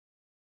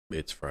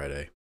It's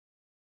Friday.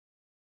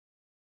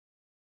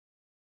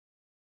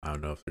 I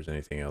don't know if there's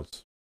anything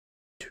else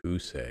to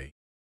say.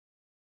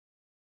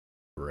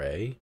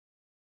 Ray,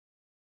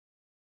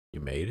 you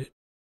made it.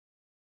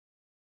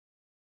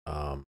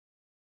 Um,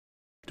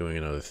 Doing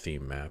another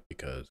theme map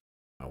because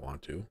I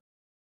want to.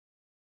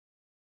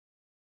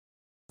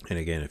 And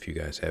again, if you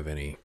guys have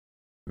any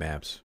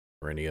maps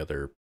or any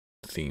other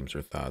themes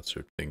or thoughts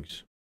or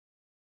things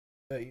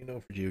that you know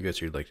for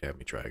Geoguessr you'd like to have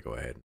me try, go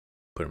ahead.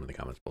 Put them in the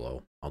comments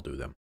below. I'll do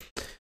them.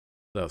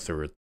 Without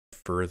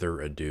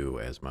further ado,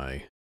 as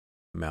my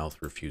mouth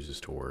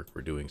refuses to work,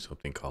 we're doing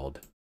something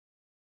called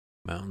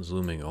Mountains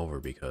Looming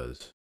Over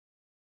because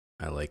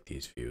I like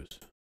these views.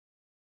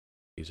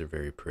 These are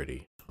very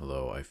pretty,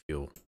 although I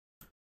feel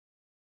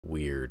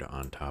weird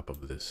on top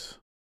of this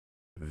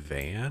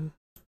van.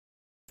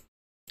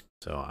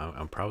 So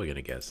I'm probably going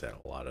to guess that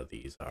a lot of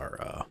these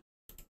are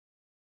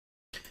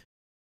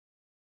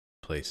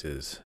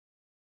places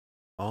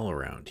all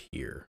around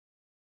here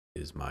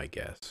is my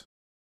guess.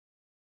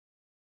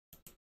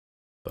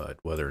 But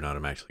whether or not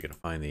I'm actually going to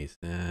find these,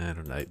 I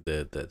don't know.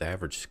 The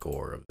average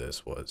score of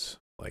this was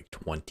like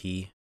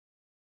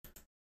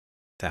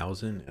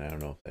 20,000, and I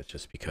don't know if that's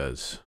just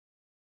because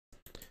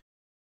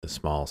the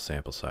small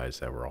sample size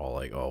that we're all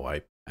like, oh,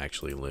 I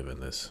actually live in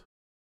this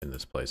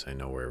place. I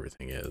know where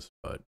everything is,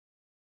 but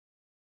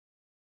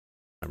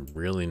I'm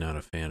really not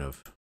a fan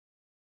of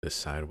this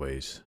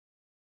sideways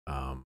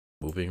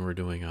moving we're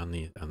doing on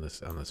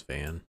this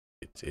van.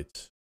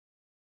 It's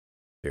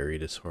very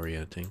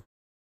disorienting.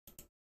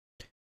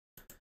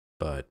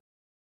 But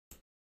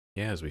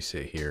yeah, as we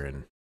sit here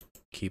and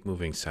keep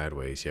moving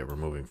sideways, yet we're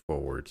moving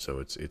forward, so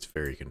it's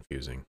very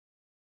confusing.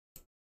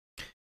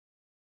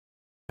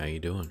 How you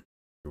doing?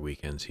 Your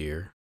weekend's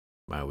here.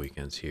 My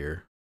weekend's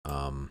here.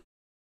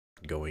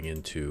 Going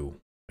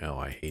into, oh,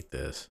 I hate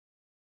this.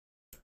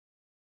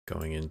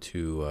 Going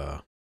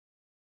into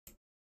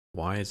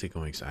why is it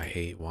going? I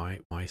hate why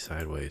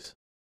sideways.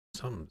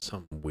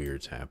 Something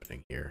weird's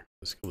happening here.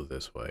 Let's go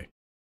this way.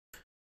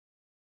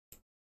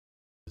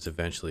 It's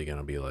eventually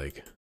gonna be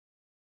like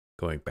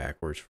going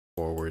backwards,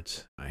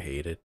 forwards. I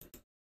hate it.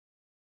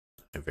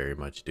 I very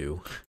much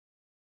do.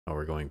 Oh,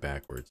 we're going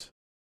backwards.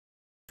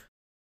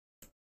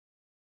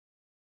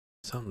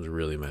 Something's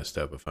really messed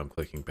up if I'm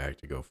clicking back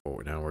to go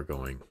forward. Now we're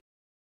going.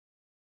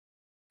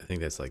 I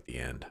think that's like the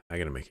end. I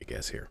gotta make a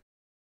guess here.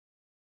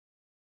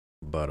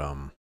 But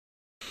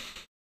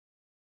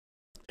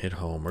hit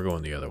home. We're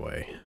going the other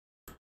way.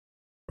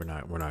 We're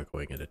not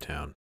going into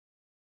town.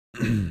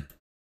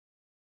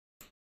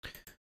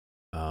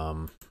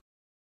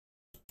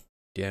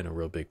 Yeah, no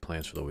real big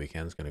plans for the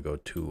weekend. It's gonna go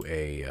to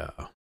a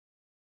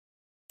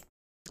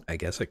I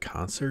guess a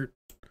concert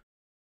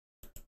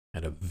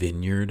at a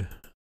vineyard.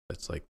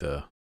 That's like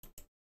the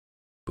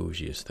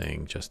bougiest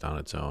thing just on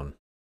its own.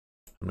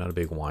 I'm not a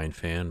big wine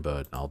fan,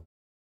 but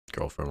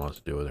girlfriend wants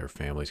to do it. Her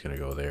family's gonna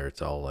go there.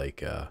 It's all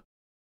like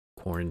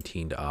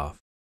quarantined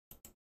off.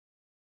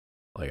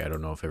 Like I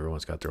don't know if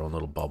everyone's got their own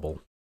little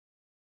bubble.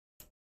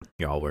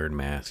 You're all wearing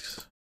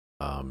masks.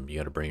 You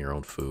got to bring your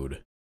own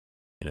food,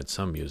 and it's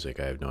some music.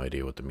 I have no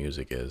idea what the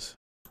music is.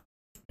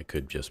 It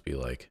could just be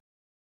like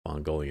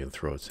Mongolian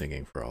throat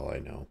singing for all I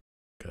know,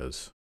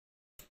 because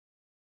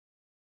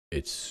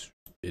it's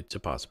a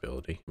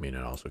possibility. I mean,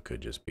 it also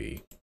could just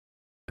be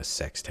a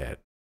sextet,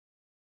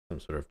 some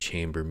sort of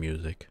chamber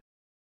music.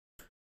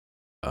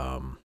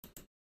 But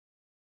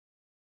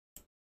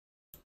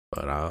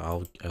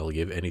I'll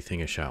give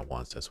anything a shot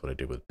once. That's what I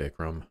did with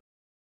Bikram.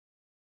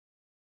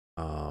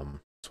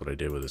 That's what I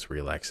did with this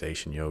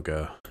relaxation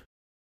yoga.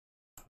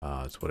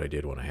 That's what I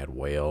did when I had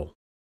whale.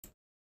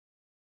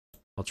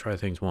 I'll try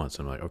things once.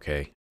 I'm like,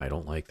 okay, I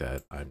don't like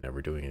that. I'm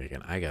never doing it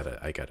again. I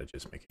gotta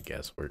just make a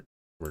guess. We're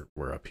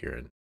up here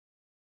in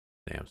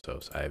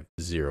Namstos. I have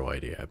zero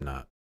idea. I'm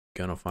not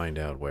gonna find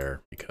out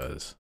where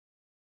because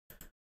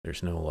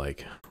there's no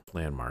like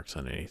landmarks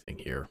on anything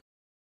here.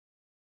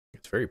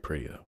 It's very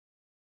pretty though.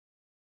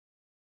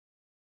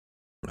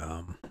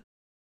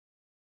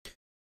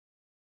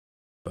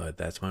 But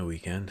that's my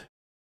weekend.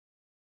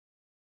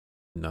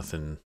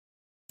 Nothing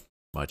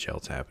much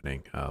else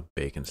happening.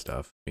 Bacon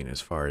stuff. I mean,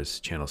 as far as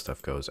channel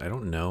stuff goes, I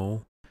don't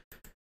know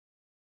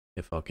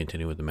if I'll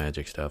continue with the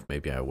magic stuff.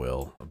 Maybe I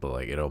will, but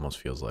like it almost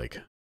feels like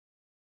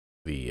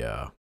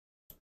the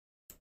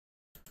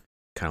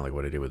kind of like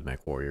what I did with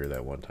Mech Warrior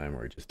that one time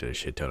where I just did a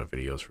shit ton of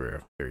videos for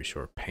a very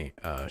short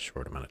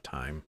amount of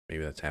time.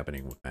 Maybe that's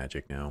happening with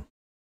magic now.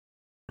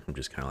 I'm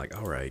just kind of like,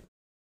 all right,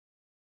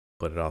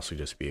 but it also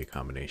just be a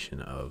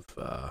combination of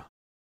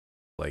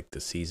like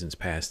the seasons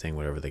pass thing,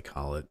 whatever they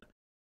call it.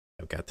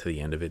 I've got to the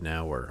end of it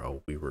now where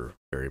we were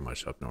very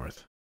much up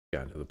north.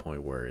 Gotten to the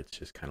point where it's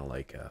just kind of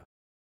like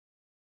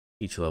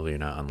each level you're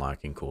not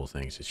unlocking cool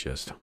things. It's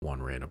just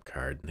one random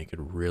card, and they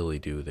could really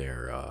do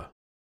their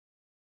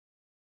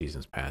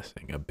seasons pass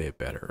thing a bit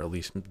better, or at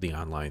least the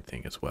online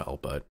thing as well.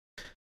 But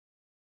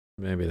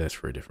maybe that's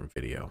for a different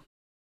video.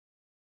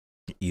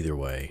 Either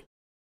way,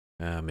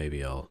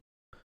 maybe I'll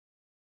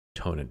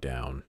tone it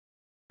down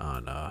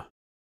on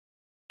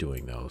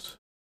doing those.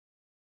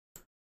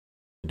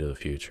 into the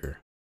future.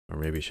 Or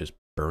maybe it's just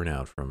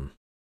burnout from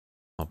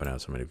pumping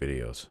out so many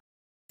videos.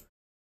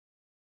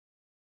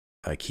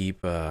 I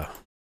keep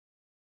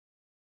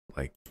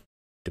like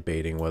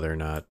debating whether or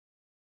not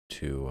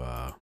to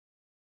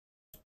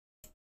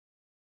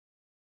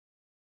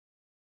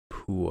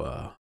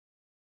Pua.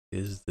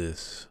 Is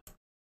this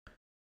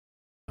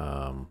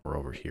we're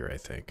over here, I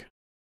think.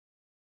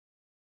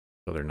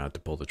 Whether or not to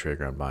pull the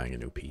trigger on buying a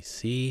new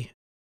PC.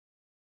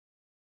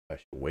 I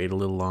should wait a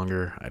little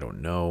longer. I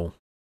don't know.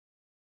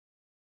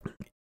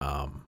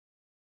 A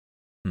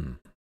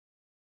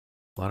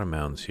lot of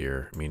mountains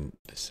here. I mean,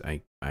 this,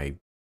 I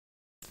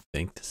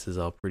think this is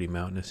all pretty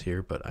mountainous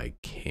here, but I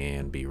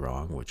can be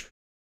wrong, which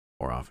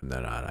more often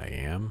than not I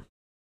am.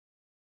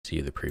 See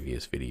the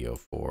previous video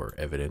for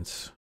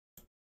evidence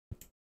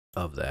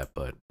of that,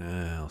 but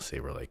I'll say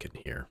we're like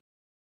in here.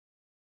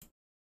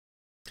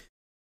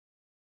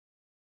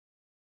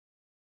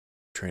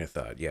 Train of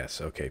thought. Yes.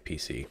 Okay.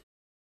 PC.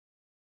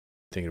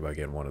 Thinking about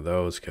getting one of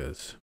those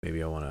because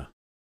maybe I want to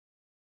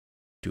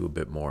do a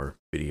bit more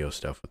video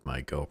stuff with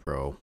my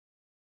GoPro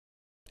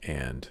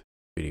and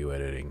video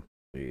editing.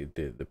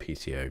 The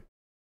PC I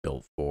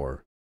built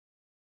for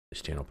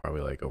this channel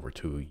probably like over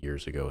 2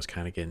 years ago is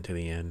kind of getting to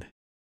the end,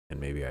 and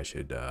maybe I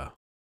should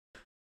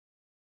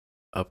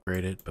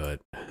upgrade it,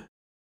 but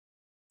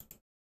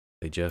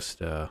they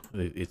just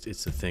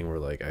it's the thing where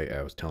like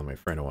I was telling my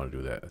friend I want to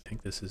do that. I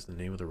think this is the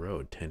name of the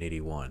road,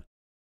 1081.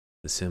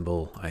 The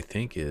symbol I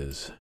think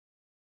is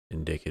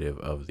indicative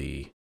of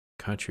the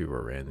country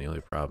we're in. The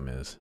only problem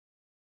is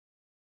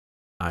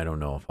I don't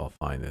know if I'll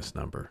find this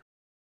number.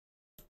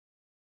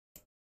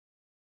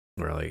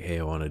 We're like, hey,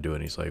 I want to do it.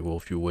 And he's like, well,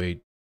 if you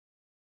wait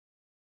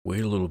a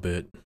little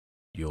bit,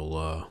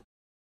 you'll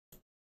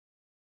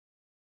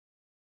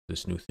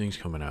this new thing's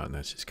coming out. And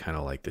that's just kind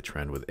of like the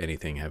trend with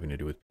anything having to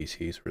do with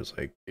PCs, where it's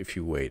like, if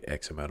you wait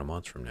X amount of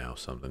months from now,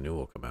 something new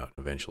will come out.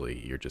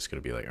 Eventually you're just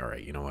going to be like, all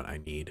right, you know what? I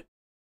need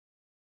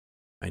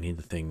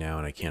the thing now,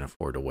 and I can't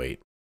afford to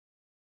wait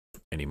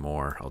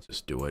anymore. I'll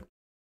just do it.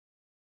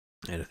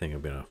 And I think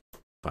I'm going to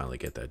finally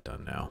get that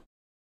done now.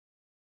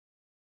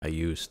 I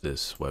use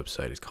this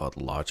website. It's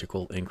called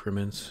Logical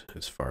Increments,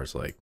 as far as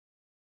like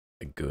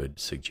a good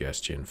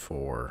suggestion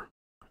for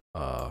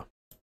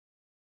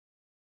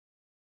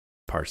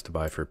parts to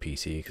buy for a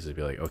PC, because it'd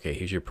be like, okay,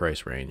 here's your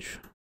price range.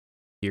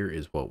 Here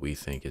is what we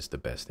think is the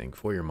best thing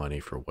for your money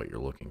for what you're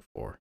looking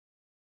for.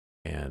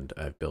 And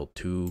I've built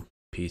 2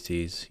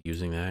 PCs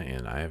using that,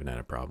 and I haven't had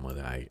a problem with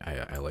it.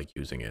 I like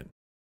using it.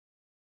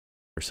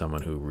 For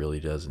someone who really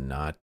does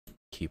not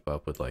keep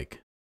up with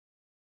like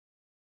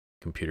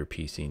computer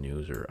PC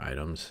news or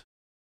items,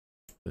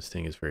 this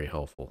thing is very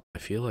helpful. I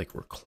feel like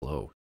we're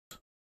close as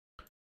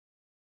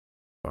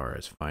far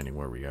as finding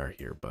where we are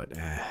here, but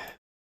I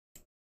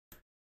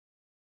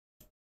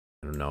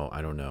don't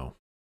know.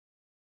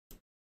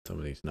 Some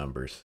of these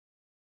numbers,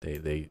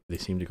 they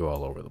seem to go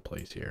all over the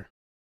place here.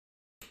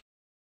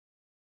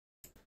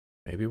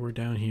 Maybe we're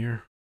down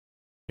here.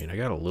 I mean, I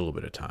got a little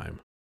bit of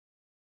time.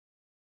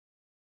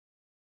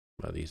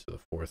 These are the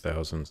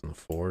 4000s and the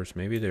 4s.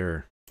 Maybe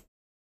their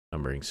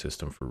numbering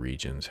system for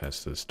regions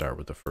has to start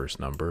with the first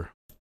number.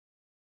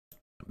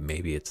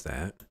 Maybe it's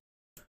that.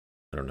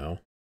 I don't know.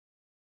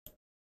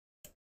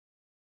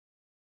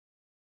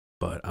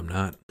 But I'm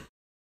not.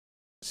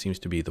 Seems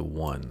to be the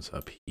 1s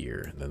up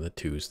here, and then the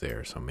 2s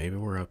there. So maybe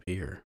we're up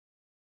here.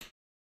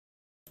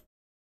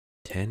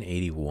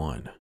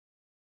 1081.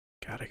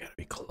 God, I gotta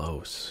be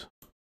close.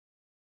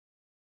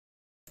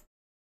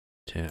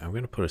 I'm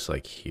gonna put us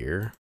like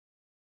here.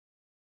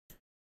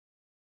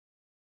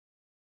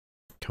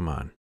 Come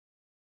on.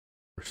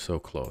 We're so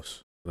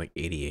close. Like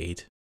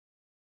 88.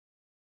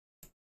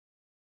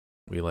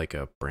 We like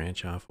a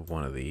branch off of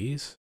one of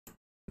these?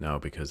 No,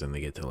 because then they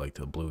get to like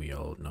the blue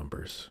yellow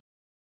numbers.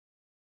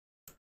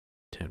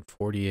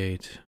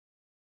 1048.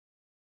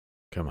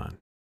 Come on.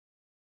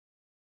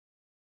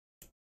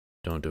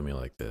 Don't do me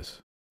like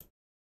this.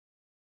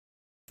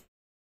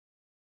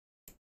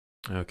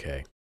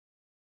 Okay.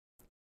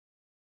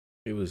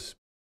 It was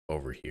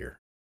over here.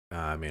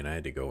 I mean, I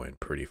had to go in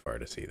pretty far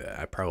to see that.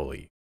 I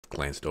probably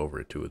glanced over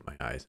it too with my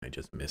eyes and I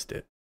just missed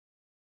it.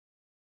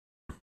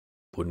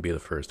 Wouldn't be the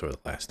first or the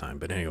last time,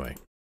 but anyway.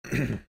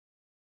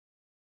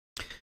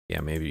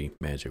 Yeah, maybe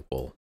Magic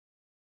will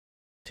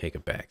take a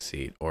back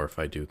seat, or if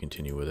I do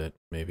continue with it,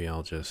 maybe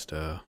I'll just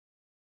ooh,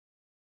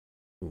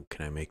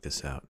 can I make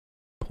this out?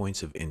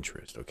 Points of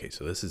interest. Okay,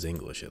 so this is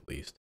English at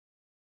least.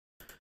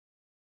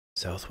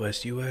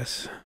 Southwest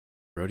US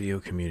Rodeo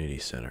Community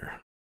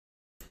Center.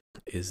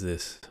 Is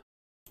this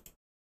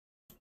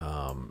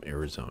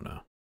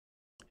Arizona?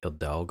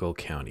 Hidalgo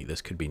County.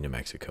 This could be New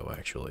Mexico,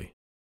 actually.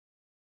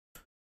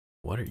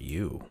 What are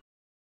you?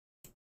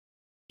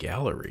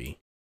 Gallery?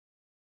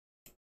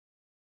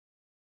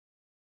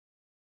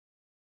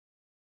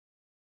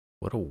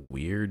 What a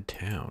weird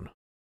town.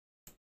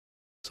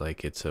 It's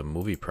like it's a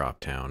movie prop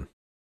town.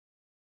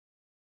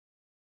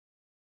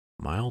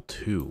 Mile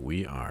 2.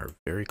 We are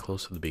very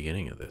close to the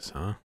beginning of this,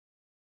 huh?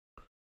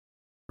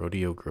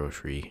 Rodeo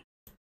Grocery.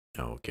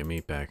 No, get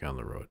me back on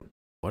the road.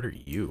 What are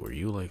you? Are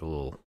you like a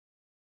little...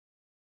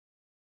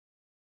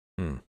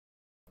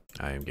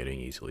 I am getting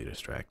easily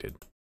distracted.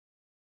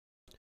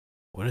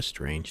 What a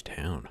strange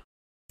town.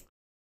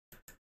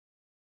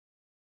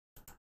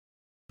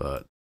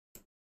 But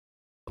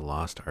the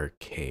Lost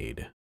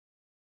Arcade.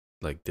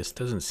 Like, this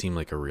doesn't seem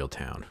like a real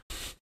town.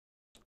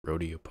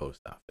 Rodeo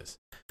Post Office.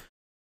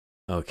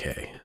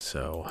 Okay,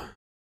 so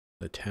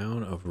the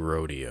town of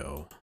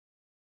Rodeo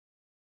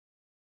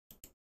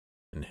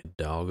in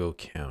Hidalgo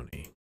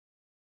County.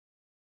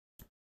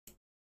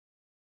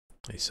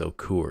 They sell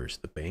Coors,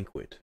 the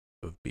banquet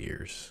of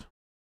beers.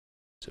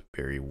 It's a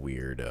very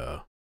weird,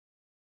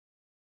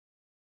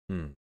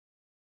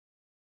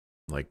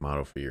 like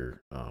motto for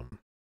your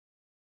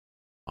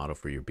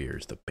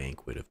beers, the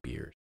banquet of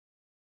beers.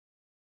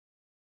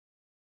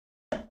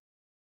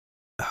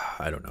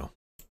 I don't know.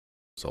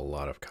 It's a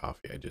lot of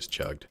coffee I just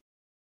chugged.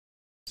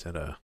 Is that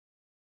a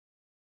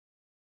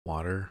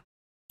water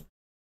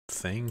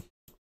thing?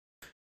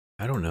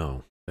 I don't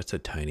know. That's a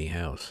tiny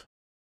house.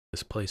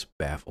 This place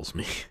baffles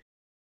me.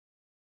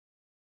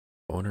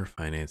 Owner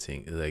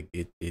financing, like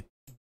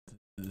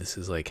this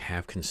is like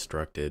half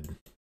constructed,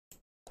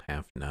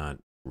 half not.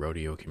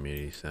 Rodeo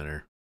Community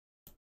Center.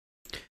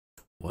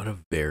 What a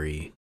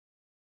very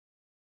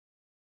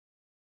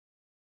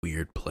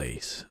weird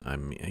place. I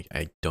mean,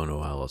 I don't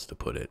know how else to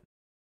put it.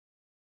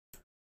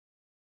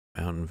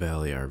 Mountain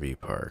Valley RV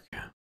Park.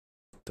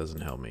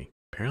 Doesn't help me.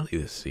 Apparently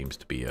this seems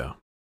to be a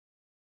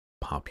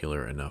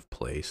popular enough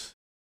place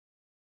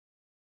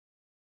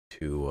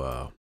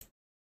to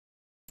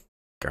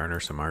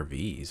garner some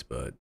RVs,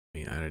 but I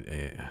mean,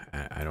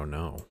 I don't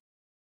know.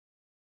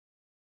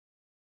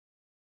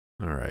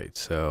 All right,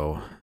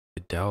 so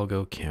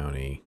Hidalgo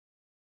County.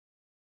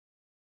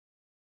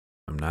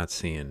 I'm not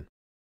seeing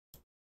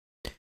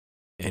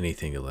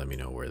anything to let me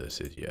know where this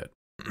is yet.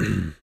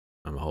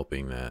 I'm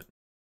hoping that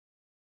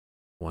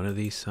one of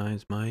these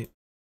signs might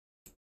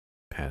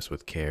pass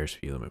with care.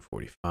 Speed limit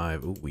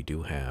 45. Ooh, we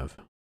do have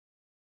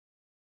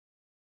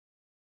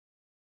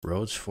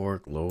Rhodes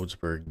Fork,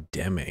 Lodesburg,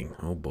 Deming.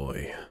 Oh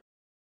boy.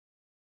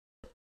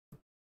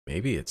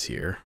 Maybe it's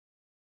here.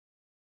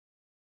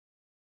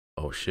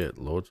 Oh shit,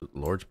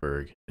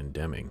 Lordsburg and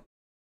Deming.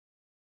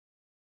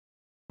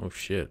 Oh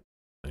shit.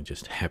 I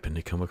just happened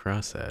to come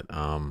across that.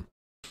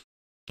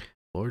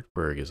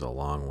 Lordsburg is a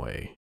long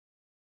way.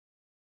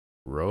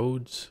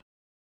 Road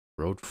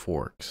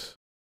Forks.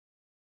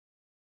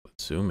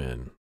 Let's zoom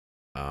in.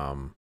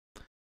 I'm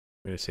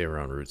gonna say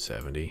around Route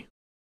 70.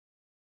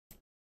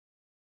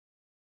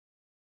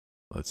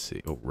 Let's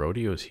see. Oh,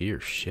 Rodeo's here.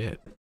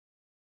 Shit.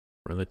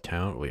 We're in the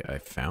town. Wait, I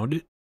found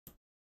it?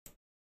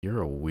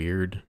 You're a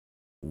weird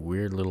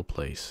little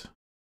place.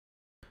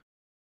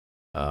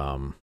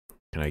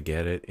 Can I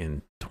get it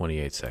in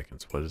 28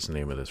 seconds? What is the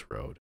name of this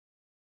road?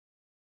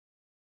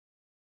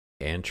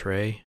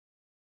 Antray?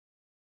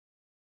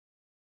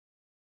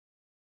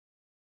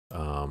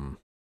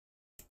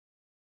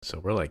 So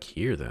we're like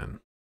here then.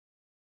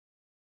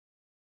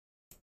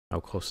 How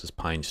close is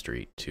Pine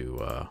Street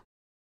to,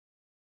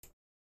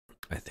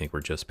 I think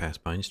we're just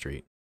past Pine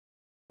Street.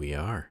 We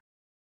are.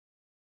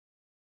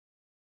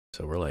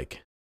 So we're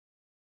like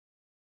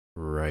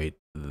right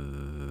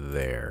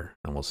there.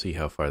 And we'll see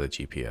how far the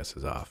GPS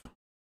is off.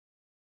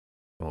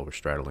 Well, we're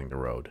straddling the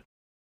road.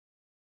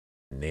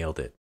 Nailed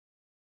it.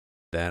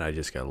 That I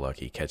just got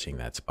lucky catching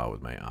that spot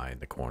with my eye in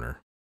the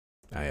corner.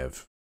 I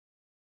have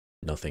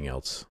nothing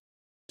else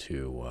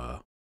to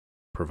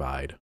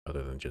provide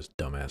other than just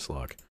dumbass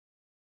luck.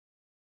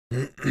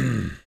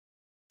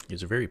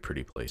 These are very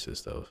pretty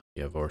places, though.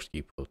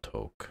 Jaworski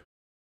Potok.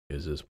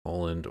 Is this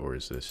Poland or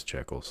is this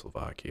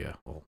Czechoslovakia?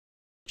 Well,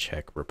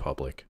 Czech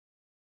Republic.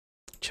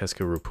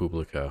 Česká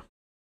Republika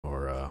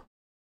or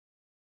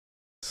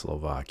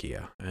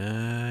Slovakia.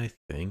 I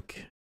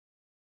think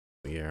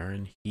we are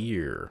in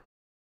here.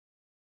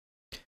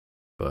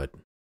 But,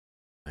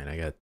 and I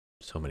got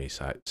so many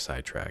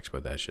side tracks,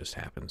 but that just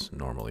happens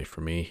normally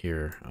for me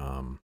here.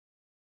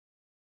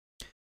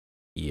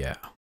 Yeah.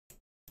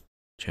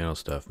 Channel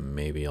stuff,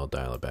 maybe I'll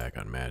dial it back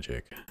on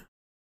Magic.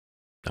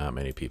 Not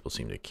many people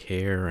seem to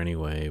care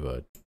anyway,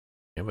 but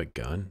you have a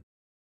gun?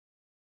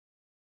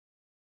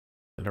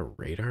 Is that a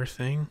radar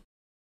thing?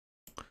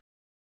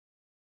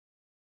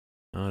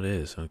 Oh, it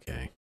is.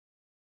 Okay.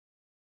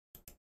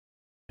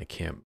 I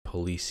can't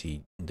police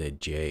the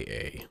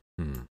JA.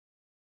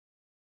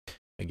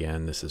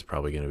 Again, this is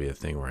probably going to be the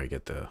thing where I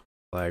get the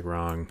flag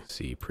wrong.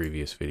 See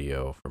previous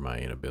video for my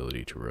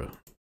inability to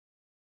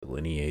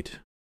delineate.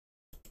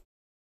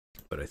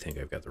 But I think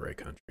I've got the right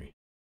country.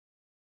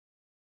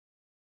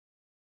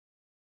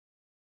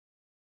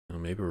 Well,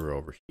 maybe we're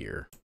over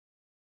here.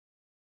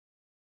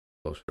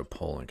 Closer to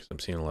Poland, because I'm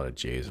seeing a lot of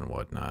J's and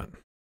whatnot.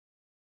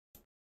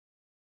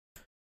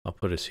 I'll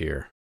put us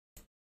here.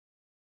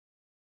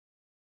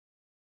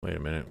 Wait a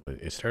minute.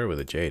 It started with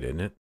a J, didn't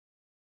it?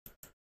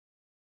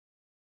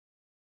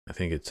 I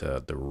think it's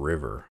the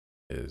river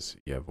is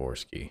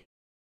Jaworski.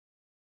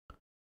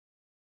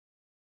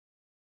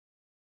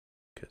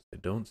 Because I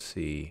don't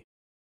see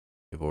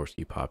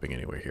Jaworski popping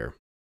anywhere here.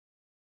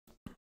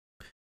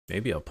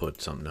 Maybe I'll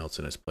put something else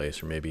in its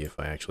place, or maybe if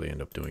I actually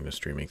end up doing the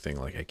streaming thing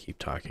like I keep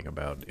talking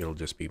about, it'll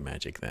just be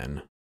magic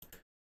then.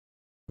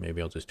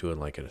 Maybe I'll just do it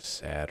like at a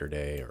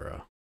Saturday or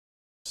a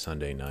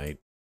Sunday night.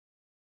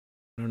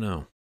 I don't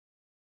know.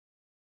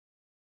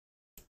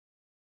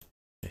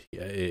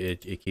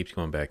 It keeps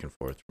going back and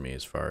forth for me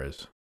as far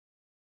as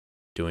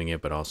doing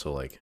it, but also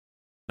like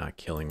not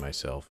killing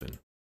myself and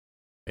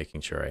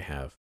making sure I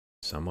have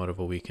somewhat of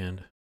a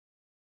weekend.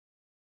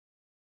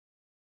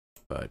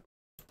 But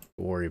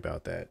we'll worry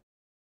about that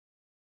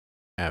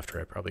after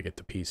I probably get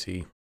the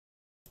PC.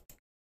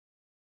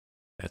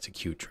 That's a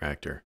cute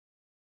tractor.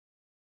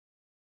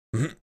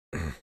 Let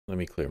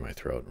me clear my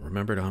throat.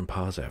 Remember to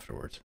unpause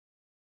afterwards.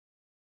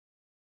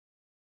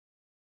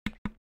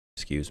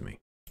 Excuse me.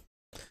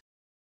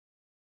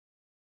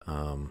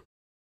 So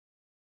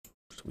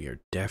we are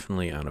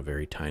definitely on a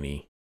very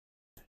tiny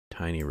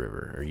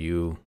river. Are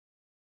you?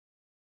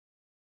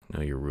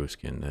 No, you're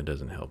Ruskin. That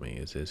doesn't help me.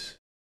 Is this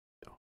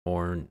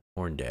Horn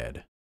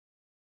Dad?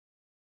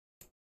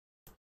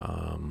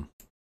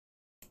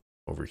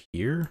 Over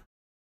here,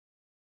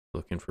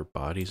 looking for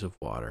bodies of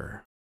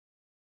water.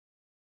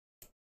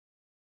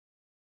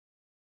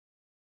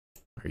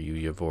 Are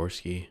you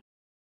Yavorsky?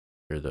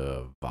 You're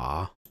the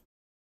Va?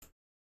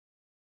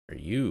 Are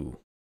you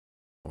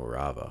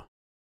Orava?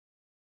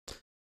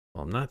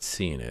 Well, I'm not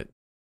seeing it.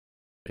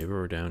 Maybe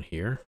we're down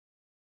here.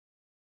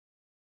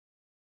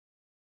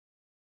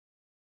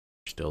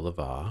 Still the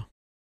Va.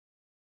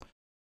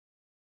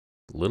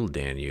 Little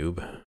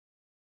Danube.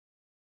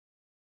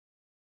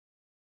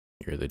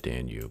 You're the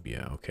Danube.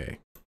 Yeah, okay.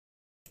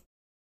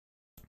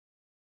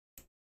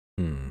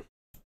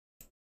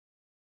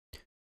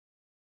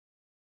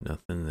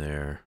 Nothing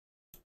there.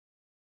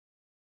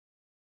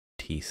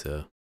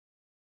 Tisa.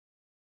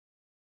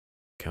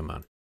 Come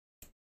on.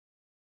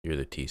 You're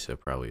the Tisa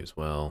probably as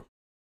well.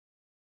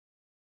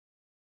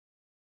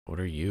 What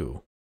are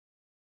you?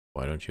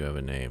 Why don't you have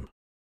a name?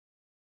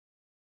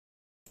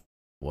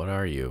 What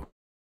are you?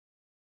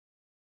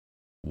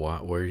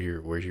 Where's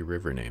your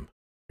river name?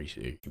 Are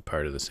you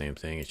part of the same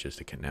thing? It's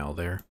just a canal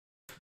there?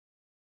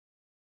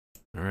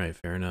 Alright,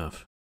 fair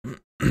enough.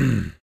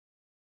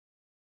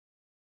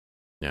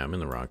 Yeah, I'm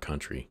in the wrong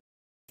country.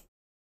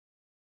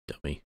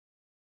 Dummy.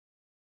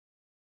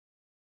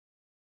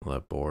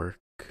 Labork.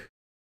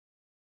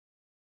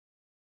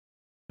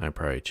 I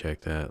probably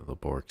checked that.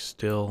 Labork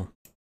still.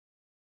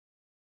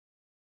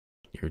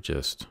 You're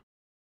just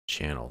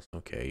channels.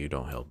 Okay, you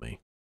don't help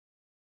me.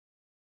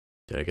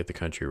 Did I get the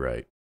country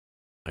right?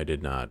 I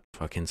did not.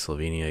 Fucking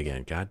Slovenia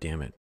again. God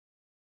damn it.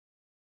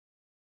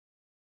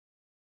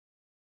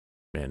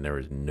 Man, there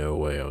was no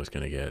way I was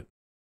going to get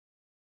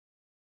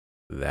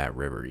that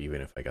river, even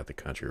if I got the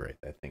country right.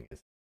 That thing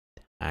is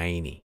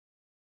tiny.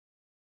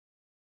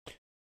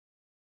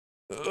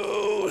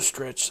 Oh,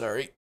 stretch,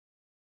 sorry.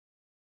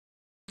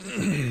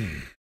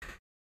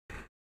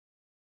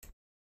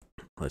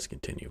 Let's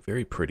continue.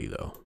 Very pretty,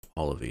 though.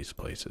 All of these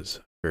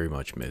places. Very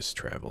much miss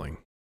traveling.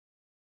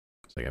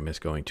 It's like I miss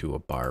going to a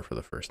bar for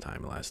the first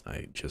time last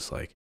night. Just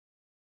like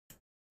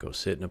go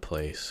sit in a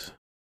place,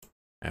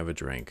 have a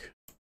drink.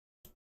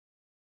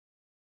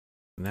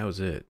 And that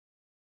was it.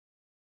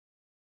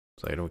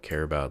 So I don't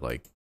care about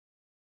like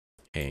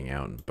hanging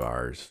out in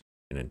bars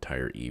an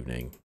entire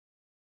evening.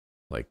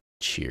 Like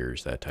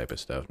Cheers, that type of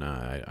stuff.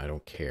 Nah, I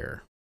don't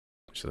care.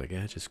 She's like,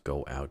 yeah, just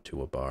go out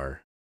to a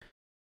bar,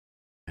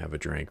 have a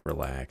drink,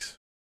 relax,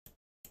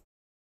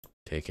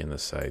 take in the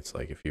sights.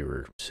 Like if you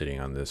were sitting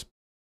on this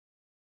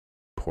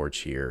porch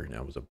here and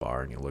that was a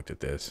bar and you looked at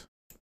this,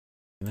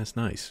 and that's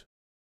nice.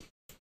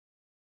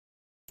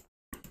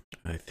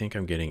 I think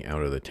I'm getting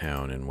out of the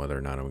town, and whether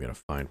or not I'm going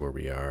to find where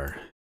we are,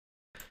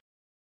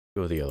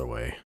 go the other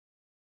way.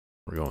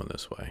 We're going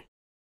this way.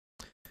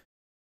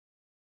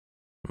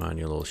 Come on,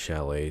 you little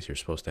chalets. You're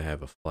supposed to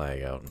have a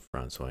flag out in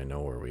front so I know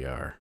where we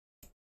are.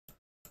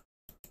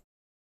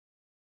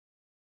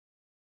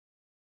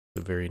 It's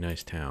a very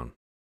nice town.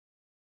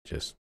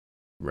 Just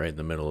right in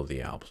the middle of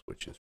the Alps,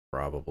 which is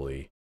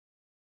probably,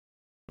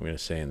 I'm going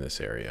to say in this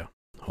area.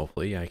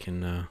 Hopefully I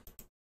can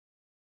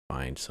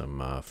find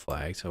some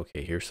flags.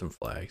 Okay, here's some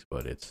flags,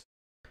 but it's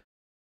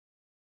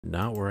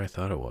not where I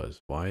thought it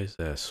was. Why is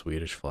that a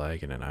Swedish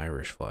flag and an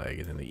Irish flag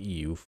and then the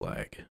EU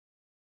flag?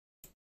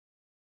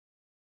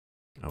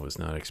 I was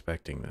not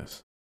expecting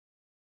this.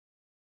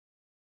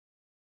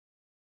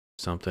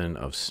 Something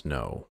of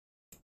snow.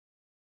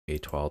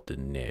 Étoile de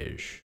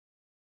neige.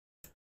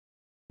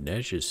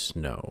 Neige is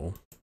snow.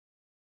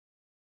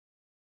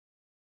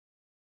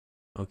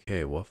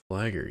 Okay, what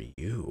flag are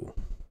you?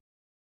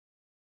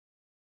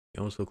 You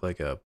almost look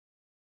like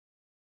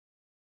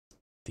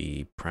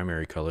the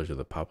primary colors of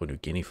the Papua New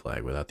Guinea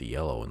flag without the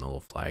yellow and the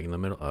little flag in the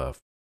middle.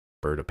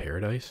 Bird of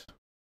paradise?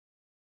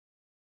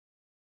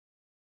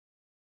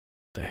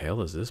 The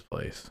hell is this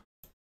place?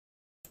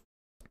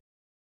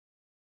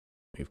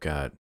 We've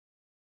got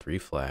 3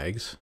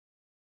 flags,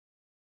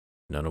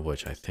 none of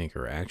which I think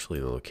are actually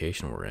the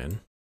location we're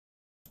in.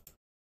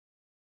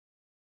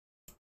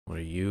 What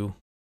are you?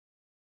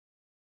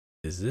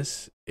 Is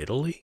this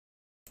Italy?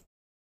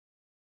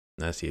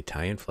 that's the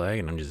Italian flag,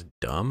 and I'm just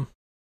dumb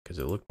because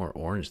it looked more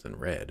orange than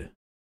red.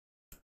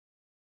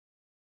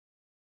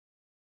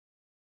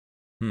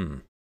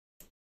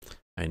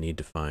 I need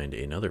to find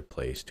another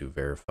place to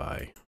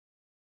verify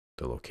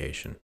the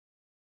location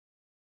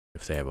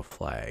if they have a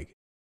flag,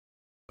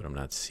 but I'm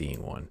not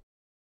seeing one.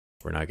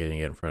 We're not getting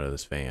it in front of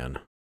this van.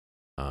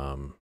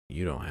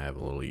 You don't have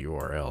a little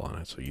URL on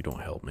it, so you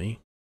don't help me.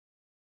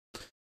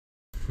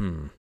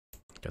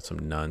 Got some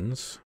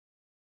nuns.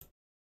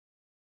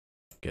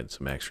 Getting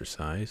some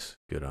exercise.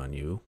 Good on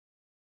you.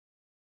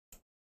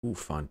 Ooh,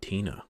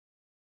 Fontina.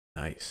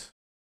 Nice.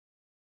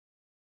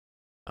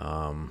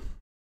 It's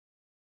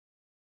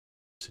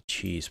a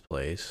cheese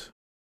place.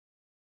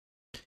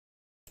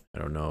 I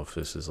don't know if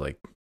this is like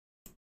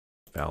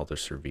Val de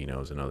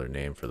Cervino is another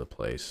name for the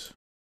place.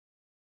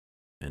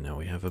 And now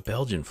we have a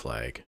Belgian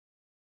flag.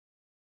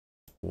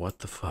 What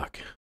the fuck?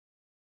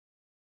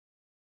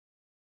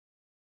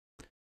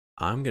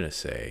 I'm gonna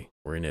say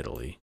we're in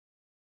Italy.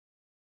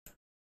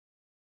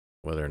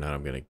 Whether or not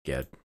I'm gonna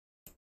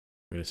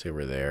say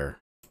we're there,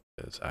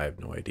 because I have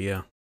no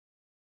idea.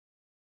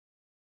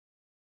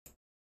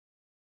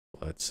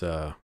 Let's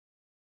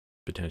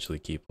potentially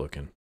keep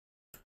looking.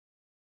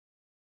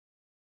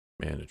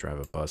 Man, to drive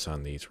a bus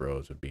on these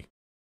roads would be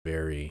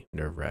very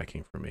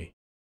nerve-wracking for me.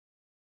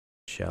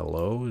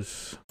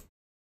 Chalos,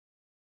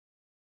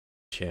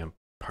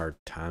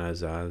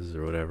 Champartanazas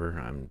or whatever.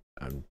 I'm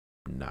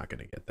not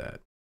gonna get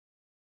that.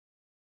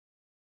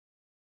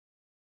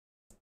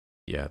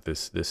 Yeah,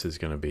 this is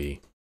gonna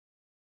be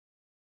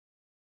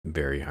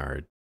very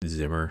hard.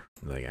 Zimmer,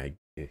 like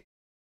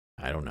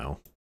I don't know.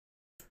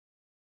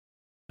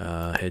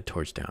 Head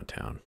towards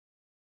downtown.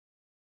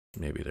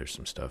 Maybe there's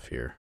some stuff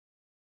here.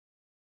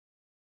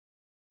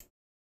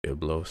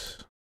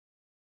 Biblos.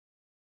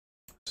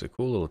 It's a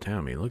cool little town.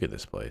 I mean, look at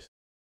this place.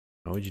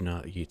 How would you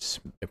not?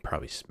 It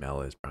probably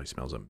smell it. It probably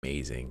smells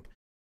amazing.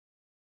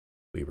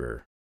 We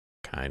were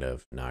kind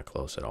of not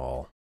close at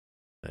all.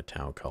 That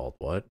town called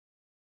what?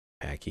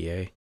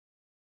 Paquier?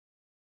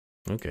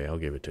 Okay, I'll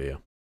give it to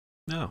you.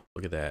 No,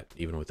 look at that.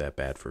 Even with that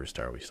bad first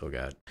star, we still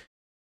got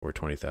over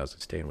 20,000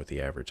 staying with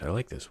the average. I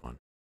like this one.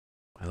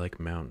 I like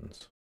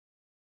mountains.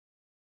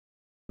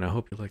 And I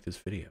hope you liked this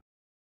video.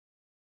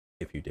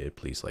 If you did,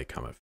 please like,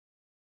 comment,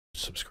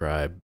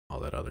 subscribe, all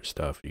that other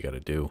stuff you got to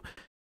do.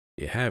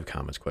 If you have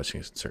comments,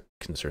 questions,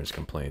 concerns,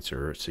 complaints,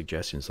 or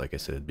suggestions, like I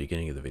said at the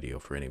beginning of the video,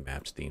 for any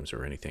maps, themes,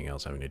 or anything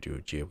else having to do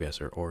with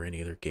Geoguessr or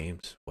any other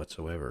games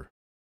whatsoever,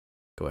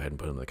 go ahead and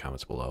put them in the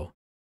comments below.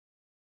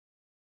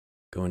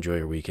 Go enjoy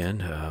your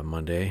weekend.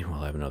 Monday,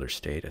 we'll have another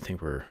state. I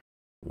think we're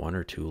 1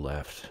 or 2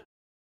 left.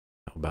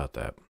 How about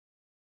that?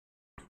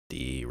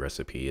 The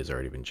recipe has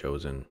already been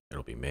chosen.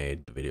 It'll be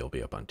made. The video will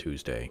be up on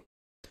Tuesday.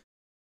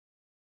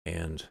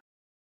 And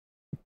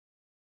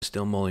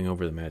still mulling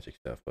over the magic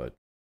stuff, but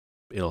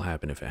it'll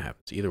happen if it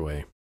happens. Either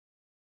way,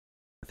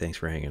 thanks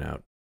for hanging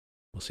out.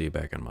 We'll see you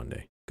back on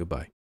Monday. Goodbye.